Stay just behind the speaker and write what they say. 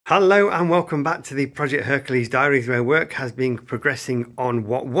Hello and welcome back to the Project Hercules Diaries, where work has been progressing on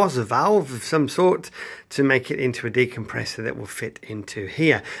what was a valve of some sort to make it into a decompressor that will fit into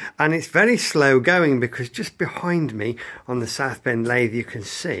here. And it's very slow going because just behind me on the South Bend lathe you can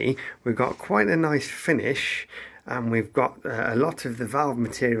see we've got quite a nice finish, and we've got a lot of the valve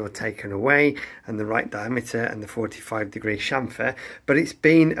material taken away and the right diameter and the 45-degree chamfer, but it's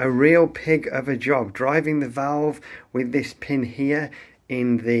been a real pig of a job driving the valve with this pin here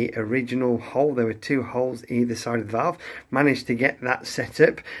in the original hole. There were two holes either side of the valve. Managed to get that set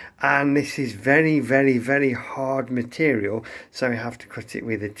up, and this is very hard material, so we have to cut it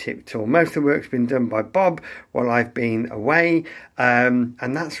with a tip tool. Most of the work's been done by Bob while I've been away, and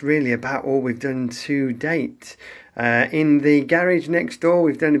that's really about all we've done to date. In the garage next door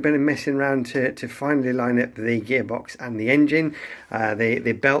we've done a bit of messing around to finally line up the gearbox and the engine.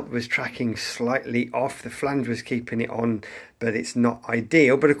 The belt was tracking slightly off, the flange was keeping it on, but it's not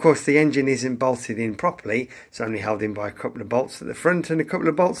ideal. But of course the engine isn't bolted in properly, it's only held in by a couple of bolts at the front and a couple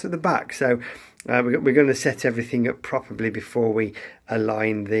of bolts at the back. So we're going to set everything up properly before we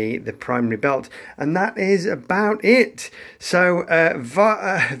align the primary belt, and that is about it. So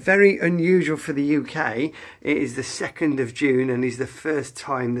very unusual for the UK. It is the 2nd of June and is the first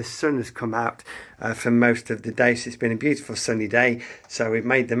time the sun has come out for most of the day. So it's been a beautiful sunny day, so we've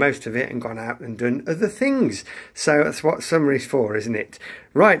made the most of it and gone out and done other things. So that's what summer is for, isn't it?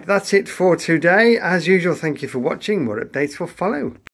 Right, that's it for today. As usual, thank you for watching. More updates will follow.